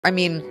I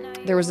mean,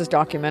 there was this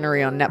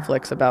documentary on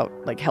Netflix about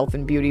like health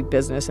and beauty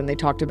business, and they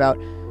talked about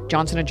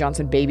Johnson &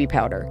 Johnson baby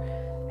powder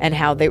and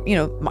how they, you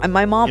know,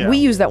 my mom, we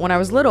used that when I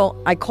was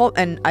little. I called,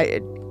 and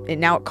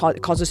now it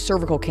causes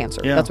cervical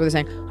cancer. That's what they're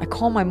saying. I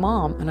call my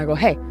mom and I go,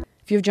 hey,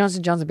 if you have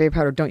Johnson & Johnson baby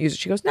powder, don't use it.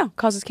 She goes, no, it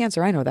causes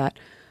cancer. I know that.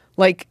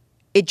 Like,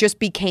 it just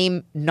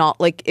became not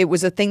like, it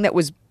was a thing that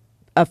was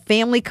a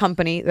family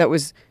company that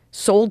was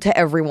sold to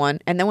everyone.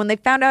 And then when they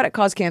found out it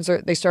caused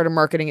cancer, they started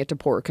marketing it to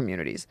poorer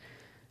communities.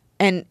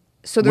 And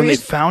so when they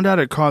found out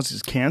it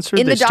causes cancer,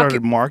 they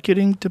started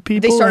marketing to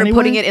people. They started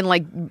putting it in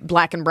like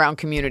black and brown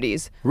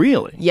communities.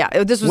 Really?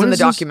 Yeah, this was in the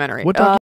documentary. What documentary?